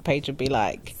the next page would be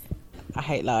I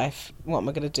hate life. What am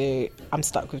I going to do? I'm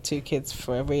stuck with 2 kids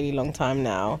for a really long time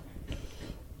now.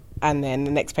 And then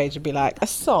the next page would be a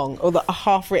song, or a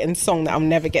half-written song that I'll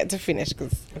never get to finish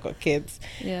because I've got kids.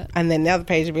 Yeah. And then the other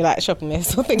page would be a shopping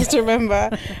list or things to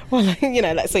remember.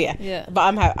 Yeah.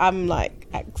 But I'm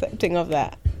accepting of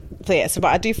that. But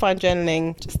I do find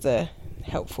journaling just a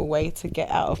helpful way to get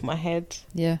out of my head.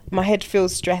 Yeah. My head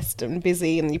feels stressed and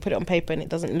busy, and you put it on paper and it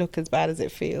doesn't look as bad as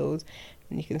it feels,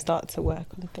 and you can start to work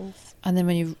on things. And then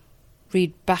when you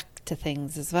read back to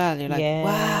things as well, you're like,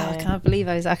 wow, I can't believe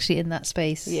I was actually in that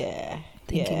space.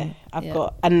 Thinking, I've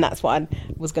got, and that's what I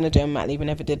was going to do on mat leave and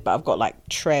never did, but I've got like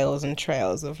trails and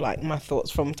trails of like my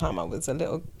thoughts from the time I was a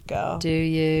little girl. Do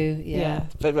you? Yeah.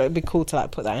 But it'd be cool to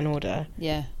like put that in order.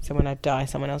 Yeah. So when I die,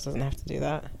 someone else doesn't have to do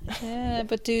that. Yeah,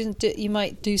 but do you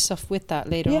might do stuff with that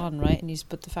later on, right?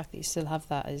 But the fact that you still have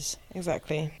that is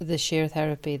exactly the sheer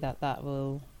therapy that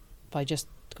will, by just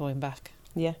going back.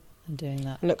 Yeah. And doing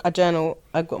that. Look, I journal.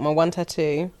 I've got my one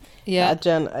tattoo. Yeah. I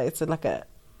journal. It's like a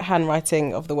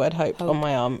handwriting of the word hope on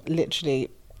my arm,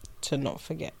 literally to not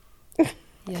forget,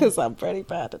 because I'm very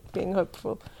bad at being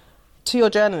hopeful. To your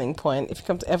journaling point, if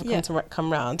you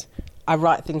come round, I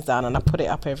write things down and I put it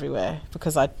up everywhere,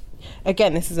 because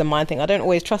again, this is a mind thing. I don't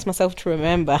always trust myself to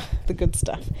remember the good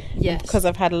stuff. Yes. Because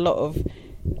I've had a lot of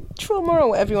trauma or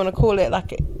whatever you want to call it,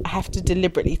 like I have to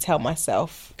deliberately tell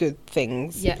myself good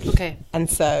things. Yeah. Okay. And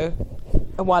so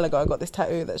a while ago I got this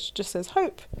tattoo that just says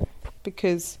hope,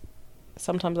 because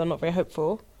sometimes I'm not very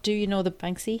hopeful. Do you know the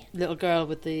Banksy little girl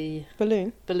with the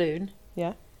balloon?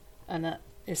 Yeah. And that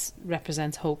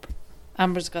represents hope.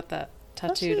 Amber's got that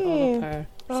tattooed all up her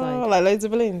side. Oh, like loads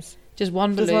of balloons. Just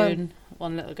one balloon,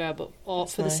 one little girl, but all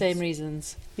for the same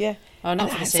reasons. Yeah. Oh, not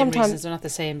for the same reasons. They're not the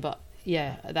same, but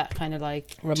yeah, that kind of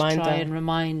like reminder. To try and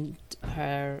remind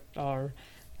her, or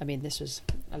I mean, this was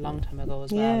a long time ago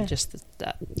as well. Just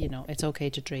that it's okay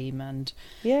to dream, and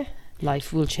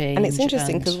life will change. And it's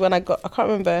interesting because when I can't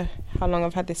remember how long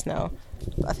I've had this now.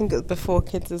 I think it was before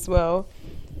kids as well.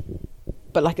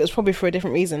 But like it was probably for a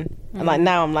different reason. And like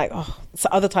now I'm like, oh. So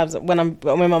other times when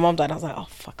my mum died, I was like, oh,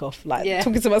 fuck off, like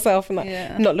talking to myself and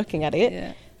like not looking at it.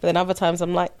 Yeah. But then other times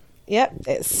I'm like, yep,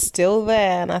 it's still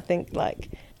there. And I think like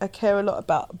I care a lot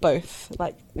about both.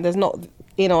 Like there's not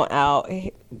in or out,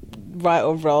 right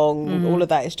or wrong. All of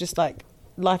that. It's just like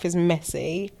life is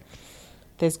messy.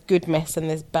 There's good mess and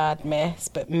there's bad mess,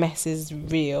 but mess is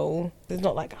real. There's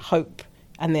not like hope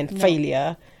and then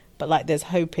failure, but like there's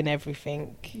hope in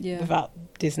everything. Without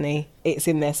Disney, it's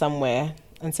in there somewhere.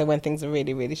 And so when things are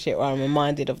really, really shit, or I'm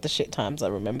reminded of the shit times, I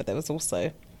remember there was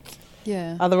also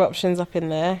other options up in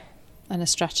there. And a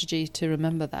strategy to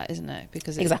remember that, isn't it?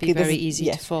 Because it'd be very easy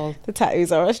to fall. The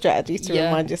tattoos are a strategy to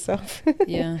remind yourself.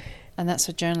 Yeah, and that's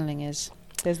what journaling is.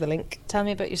 There's the link. Tell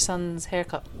me about your son's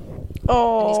haircut.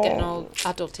 Oh, and he's getting all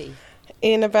adulty.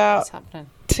 In about What's happening?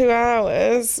 2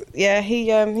 hours. Yeah,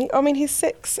 he I mean, he's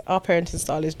 6. Our parenting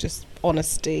style is just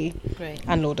honesty. Great.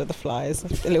 And Lord of the Flies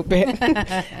a little bit.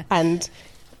 And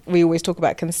we always talk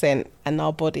about consent and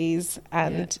our bodies.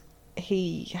 And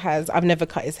I've never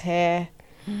cut his hair.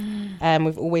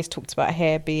 We've always talked about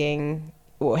hair being,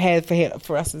 well, hair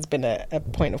for us has been a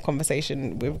point of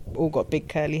conversation. We've all got big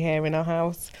curly hair in our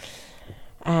house.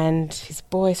 And he's a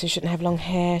boy, so he shouldn't have long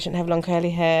hair, shouldn't have long curly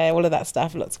hair, all of that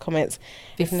stuff, lots of comments.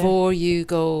 Before you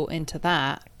go into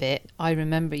that bit, I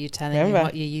remember you telling me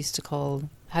what you used to call,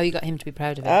 how you got him to be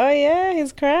proud of it. Oh, yeah,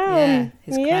 his crown. Yeah,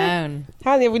 his crown.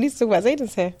 We need to talk about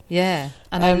Zayden's hair. Yeah,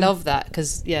 and I love that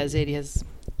because, Zadie has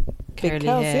curly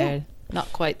hair. Yeah.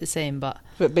 Not quite the same, but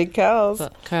big curls.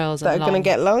 But curls that are going to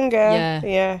get longer.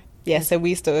 Yeah. Yeah, so we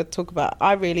used to talk about,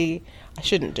 I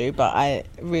shouldn't do, but I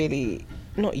really,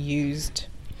 not used,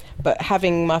 but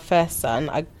having my first son,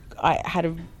 I had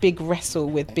a big wrestle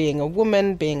with being a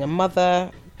woman, being a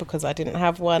mother, because I didn't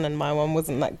have one and my one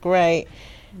wasn't that great.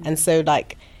 And so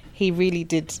like he really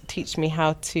did teach me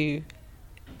how to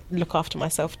look after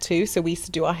myself too. So we used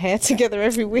to do our hair together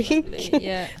every week.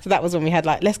 Yeah. So that was when we had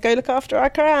like, let's go look after our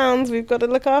crowns, we've got to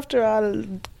look after our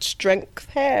strength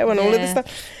hair and all of this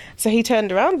stuff. So he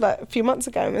turned around like a few months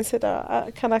ago and said,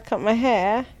 can I cut my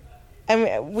hair?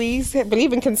 And we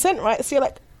believe in consent, right? So you're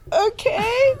like,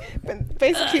 okay, but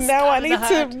basically now I need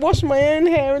to wash my own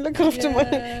hair and look after my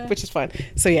hair, which is fine.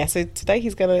 So so today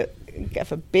he's gonna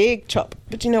get a big chop.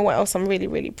 But you know what else I'm really,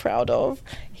 really proud of?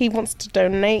 He wants to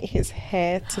donate his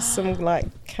hair to some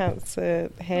like cancer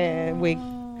hair wig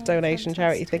donation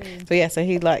charity thing. So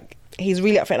he's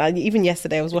really up for it. Even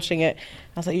yesterday I was watching it,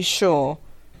 I was like, you sure?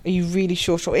 Are you really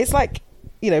sure? It's like,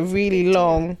 really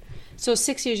long. So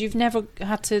 6 years you've never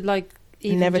had to like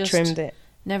even never trimmed it.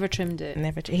 Never trimmed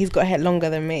it. He's got hair longer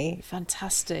than me.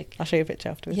 Fantastic. I'll show you a picture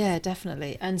afterwards. Yeah,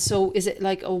 definitely. And so is it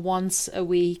like a once a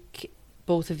week,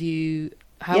 both of you?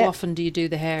 How often do you do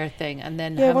the hair thing? And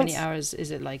then how many hours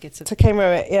is it like? To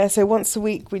camera it. Yeah, so once a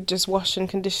week we'd just wash and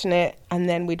condition it, and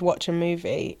then we'd watch a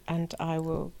movie, and I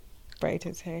will braid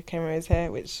his hair, camera his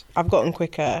hair, which I've gotten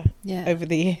quicker over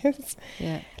the years.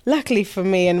 Yeah. Luckily for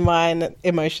me and mine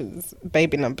emotions,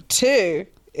 baby number 2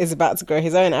 is about to grow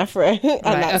his own afro,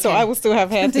 and so I will still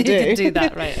have hair to do. You can do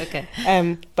that, right? Okay.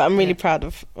 But I'm really proud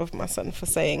of my son for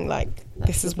saying like,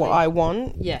 this is what I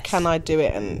want. Yes. Can I do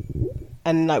it?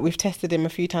 And like we've tested him a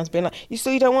few times, being like,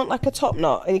 you don't want like a top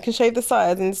knot, and you can shave the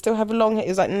sides and still have a long hair. He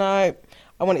was like, no,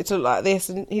 I want it to look like this,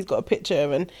 and he's got a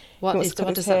picture. And what does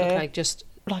that look like? Just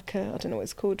like I don't know what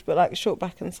it's called, but like short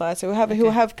back and side. So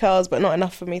he'll have curls, but not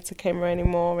enough for me to camera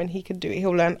anymore. And he can do it.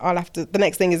 He'll learn. I'll have to. The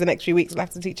next thing is the next few weeks, I'll have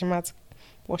to teach him how to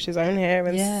wash his own hair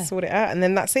and sort it out, and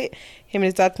then that's it. Him and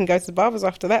his dad can go to the barbers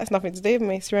after that. It's nothing to do with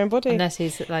me. It's your own body. Unless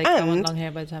he's like, I want long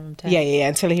hair by the time I'm 10. Yeah,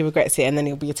 until he regrets it, and then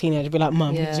he'll be a teenager, be like,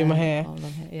 Mum, can you do my hair?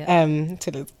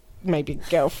 Until his maybe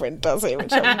girlfriend does it,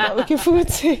 which I'm not looking forward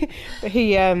to. But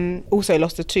he also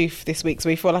lost a tooth this week, so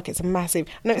we feel like it's a massive.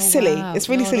 I know it's silly. Wow. It's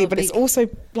really silly, but it's also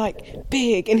like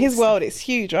big in his world. It's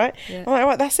huge, right? Yeah. I'm like,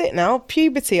 right, that's it now.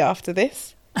 Puberty after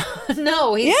this.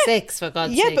 No, he's 6 for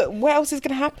God's sake. Yeah, but what else is going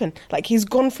to happen? Like, he's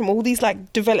gone from all these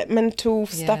like developmental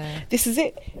stuff. This is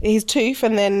it. His tooth,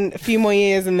 and then a few more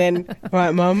years, and then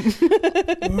right, Mum.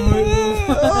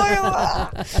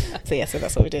 So so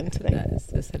that's what we're doing today. That's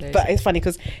hilarious. But it's funny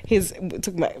because we're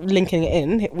talking about linking it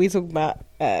in. We talk about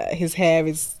his hair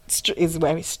is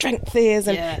where his strength is,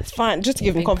 and it's fine, just to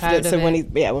give him confidence. So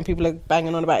when people are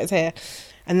banging on about his hair,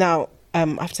 and now I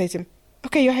have to say to him,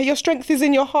 okay, your strength is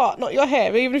in your heart, not your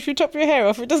hair. Even if you chop your hair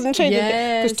off, it doesn't change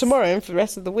it. Because tomorrow and for the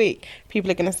rest of the week, people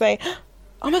are going to say,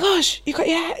 oh my gosh, you got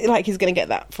your hair. Like, he's going to get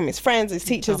that from his friends, his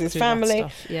teachers, his family.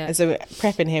 And so we're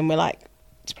prepping him. We're like,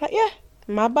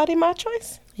 my body, my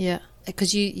choice. Yeah,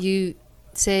 because you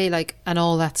say like, and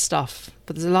all that stuff,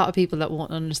 but there's a lot of people that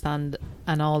won't understand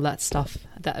and all that stuff,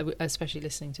 that especially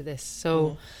listening to this.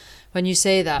 So when you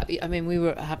say that, I mean, we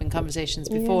were having conversations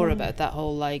before about that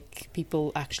whole, like,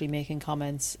 people actually making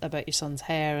comments about your son's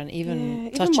hair, and even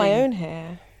touching my own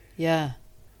hair. Yeah,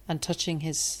 and touching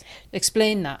his.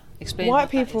 Explain that. White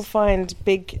people find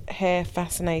big hair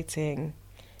fascinating,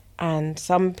 and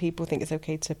some people think it's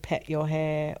okay to pet your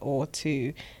hair or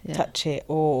to touch it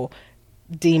or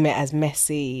deem it as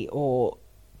messy or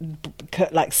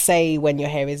like say when your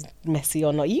hair is messy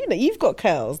or not. You've got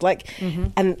curls, like,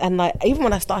 and like, even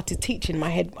when I started teaching, my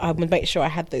head, I would make sure I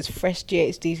had those fresh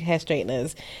GHD hair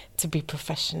straighteners to be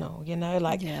professional,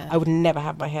 I would never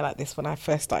have my hair like this when I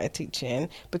first started teaching,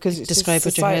 because it's describe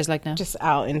what your hair is like now, just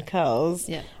out in curls.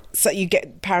 So you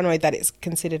get paranoid that it's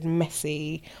considered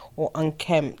messy or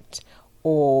unkempt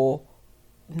or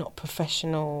not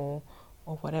professional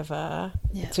or whatever.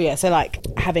 So like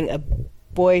having a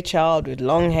boy child with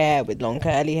long hair, with long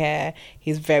curly hair,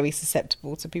 he's very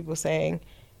susceptible to people saying,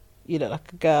 you look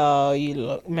like a girl, you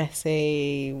look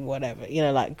messy, whatever,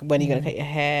 like, when are you going to cut your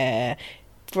hair?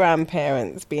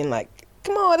 Grandparents being like,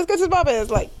 come on, let's go to the barbers,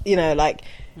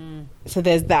 so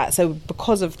there's that. So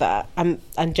because of that, and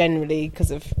generally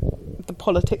because of the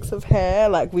politics of hair,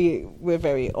 like, we're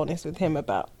very honest with him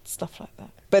about stuff like that.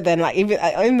 But then, like, even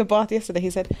in the bath yesterday, he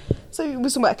said, so we were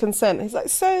talking about consent, he's like,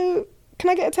 so can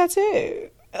I get a tattoo?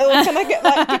 Or can I get,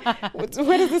 like,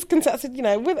 where does this consent? I said,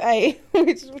 with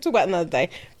we'll talk about it another day.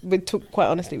 We talk quite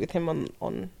honestly with him on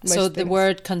most So things. The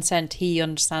word consent, he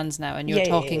understands now, and you're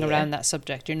talking around that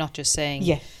subject. You're not just saying,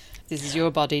 this is your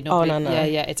body. No.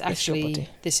 Yeah, it's actually,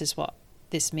 this is what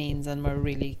this means, and we're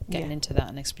really getting into that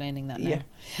and explaining that now.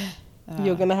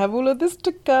 You're going to have all of this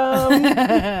to come.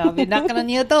 I'll be knocking on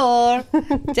your door.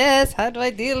 Jess, how do I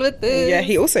deal with this? Yeah,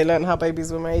 he also learned how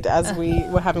babies were made as we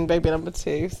were having baby number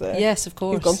 2. So yes, of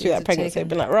course. He's gone through that pregnancy and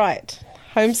been like, right,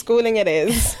 homeschooling it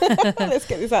is. Let's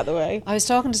get this out of the way. I was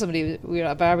talking to somebody, we were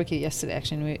at a barbecue yesterday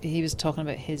actually, and he was talking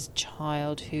about his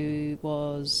child who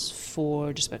was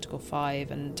 4, just about to go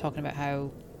 5, and talking about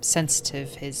how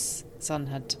sensitive his son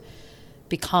had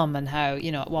become, and how,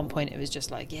 at one point it was just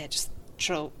like, just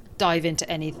dive into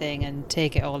anything and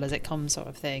take it all as it comes, sort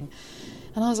of thing.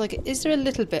 And I was like, is there a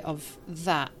little bit of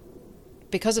that?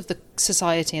 Because of the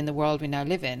society and the world we now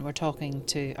live in, we're talking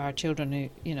to our children who,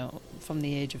 from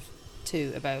the age of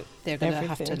 2, about they're going to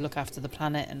have to look after the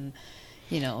planet, and,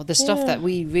 the stuff that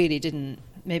we really didn't,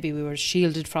 maybe we were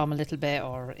shielded from a little bit,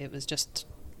 or it was just,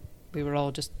 we were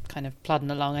all just kind of plodding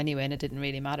along anyway, and it didn't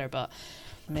really matter. But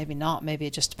maybe not. Maybe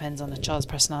it just depends on a child's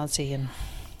personality and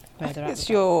where they're at.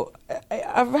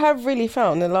 I have really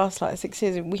found in the last 6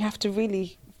 years, we have to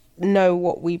really know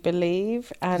what we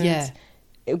believe and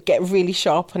get really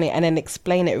sharp on it, and then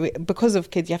explain it. Because of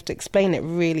kids, you have to explain it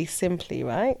really simply,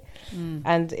 right?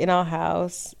 And in our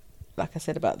house, like I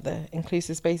said about the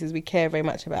inclusive spaces, we care very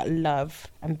much about love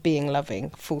and being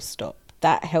loving, full stop.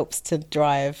 that helps to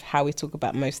drive how we talk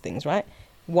about most things, right?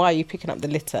 Why are you picking up the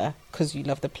litter? Because you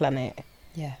love the planet.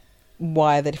 Yeah.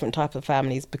 Why are there different types of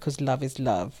families? Because love is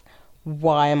love.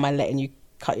 Why am I letting you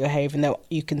cut your hair even though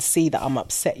you can see that I'm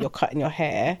upset you're cutting your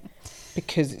hair?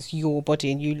 Because it's your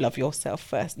body and you love yourself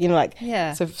first. You know, like...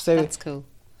 Yeah, so that's cool.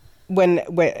 When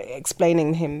we're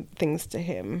explaining things to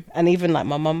him, and even like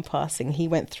my mum passing, he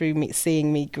went through me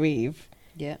seeing me grieve.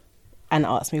 Yeah. And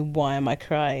asked me, why am I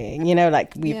crying? You know,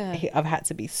 like I've had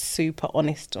to be super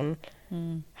honest on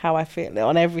how I feel,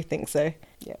 on everything. So,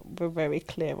 yeah, we're very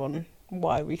clear on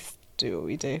why we do what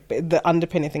we do. But the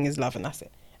underpinning thing is love, and that's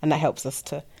it. And that helps us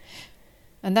to...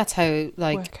 And that's how,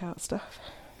 like... work out stuff.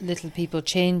 Little people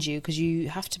change you, because you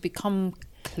have to become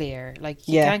clear. Like,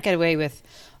 you can't get away with,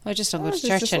 I just don't go to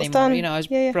church anymore. You know, I was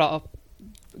brought up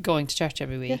going to church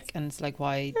every week, and it's like,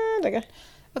 why... there you go.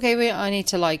 Okay, I need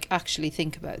to like actually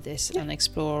think about this and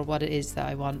explore what it is that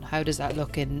I want. How does that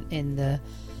look in the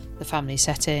family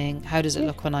setting? How does it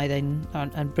look when I then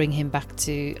and bring him back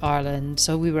to Ireland?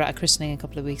 So we were at a christening a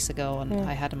couple of weeks ago, and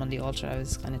I had him on the altar. I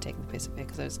was kind of taking the piss a bit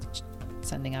because I was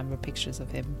sending Amber pictures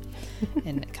of him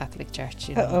in a Catholic church,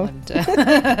 you know.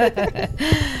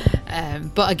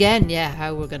 And, but again,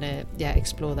 how we're gonna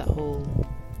explore that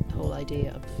whole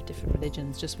idea of different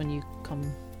religions just when you come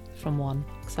from one.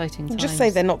 Exciting times. Just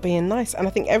say they're not being nice, and I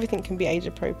think everything can be age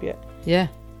appropriate. Yeah.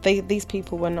 These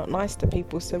people were not nice to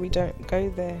people, so we don't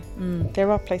go there. There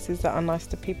are places that are nice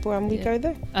to people, and we go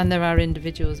there. And there are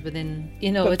individuals within,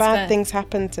 you know, but bad things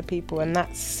happen to people, and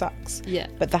that sucks. Yeah.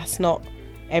 But that's not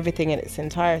everything in its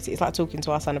entirety. It's like talking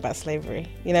to our son about slavery.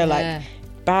 You know, like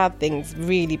bad things,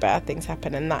 really bad things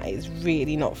happen, and that is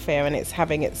really not fair, and it's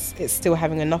still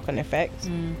having a knock-on effect.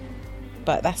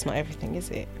 But that's not everything, is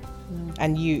it? No.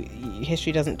 And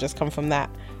history doesn't just come from that.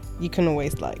 You can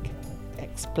always like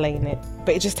explain it,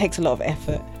 but it just takes a lot of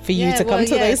effort for you to come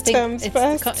to those terms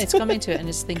first. It's coming to it and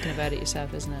just thinking about it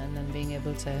yourself, isn't it? And then being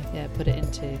able to put it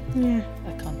into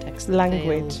a context,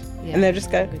 language, and they'll just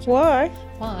go, why?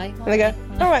 And they go,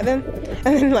 all right then,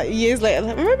 and then like years later,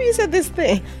 like, remember you said this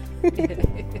thing.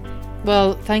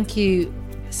 Well, thank you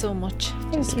so much.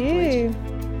 Thank you.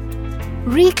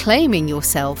 Reclaiming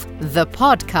Yourself, the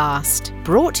podcast,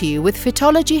 brought to you with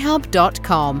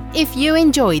fitologyhub.com. If you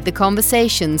enjoyed the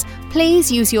conversations,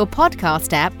 please use your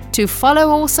podcast app to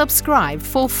follow or subscribe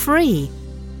for free.